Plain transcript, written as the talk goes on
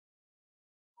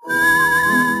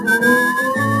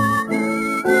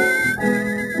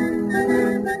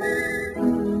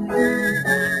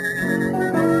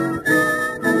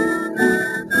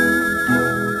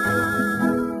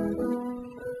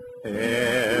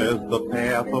as the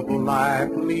path of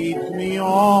life leads me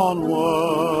onward,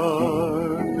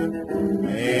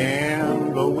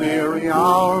 and the weary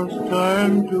hours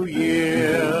turn to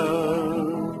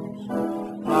years,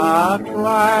 I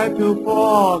try to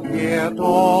forget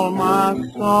all my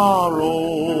sorrow.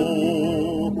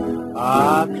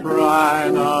 I try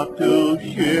not to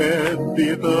shed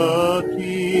bitter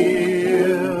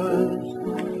tears,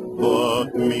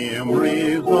 but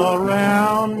memories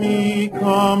around me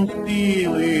come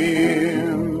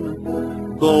stealing,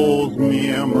 those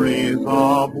memories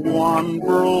of one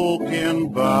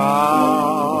broken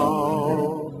vow.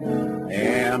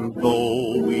 And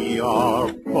though we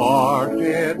are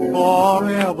parted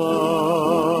forever,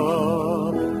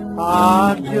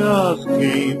 I just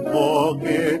can't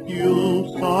forget you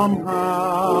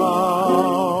somehow.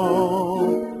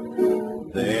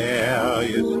 There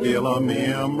is still a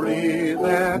memory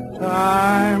that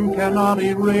time cannot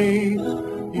erase,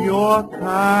 your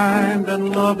kind and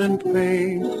loving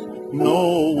face.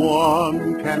 No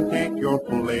one can take your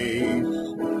place.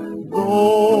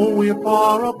 Though we're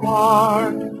far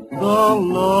apart, the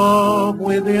love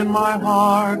within my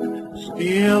heart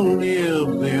still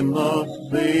lives in the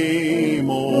same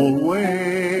old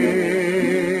way.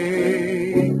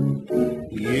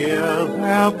 Years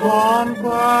have gone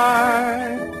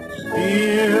by,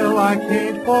 still I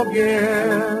can't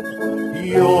forget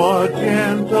your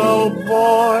gentle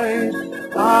voice.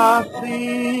 I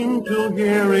seem to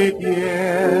hear it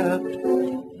yet.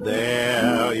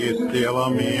 There is still a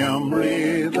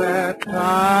memory that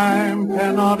time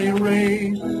cannot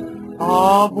erase,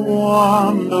 of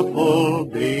wonderful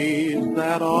days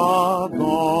that are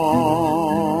gone.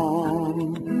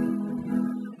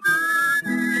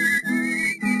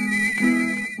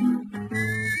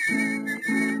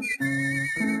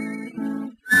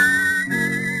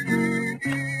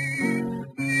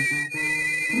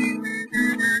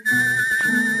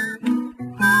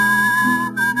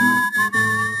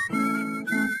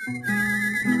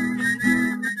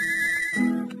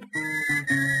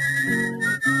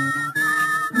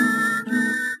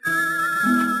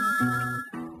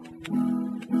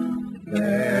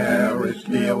 There is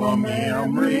still a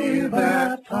memory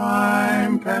that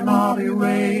time cannot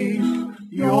erase,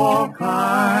 your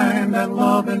kind and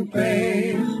loving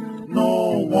face.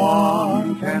 No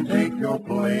one can take your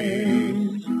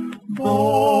place.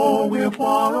 Though we're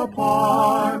far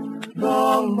apart, the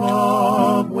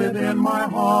love within my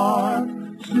heart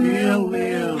still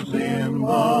lives in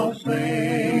the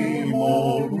same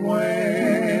old way.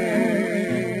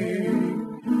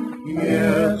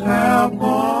 Years have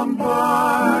gone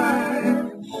by,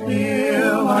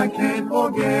 still I can't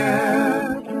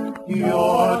forget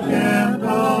your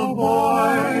gentle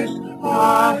voice.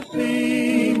 I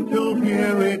seem to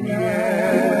hear it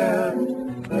yet.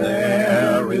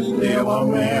 There is still a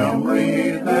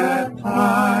memory that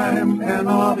time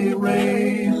cannot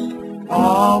erase,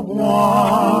 of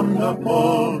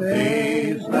wonderful days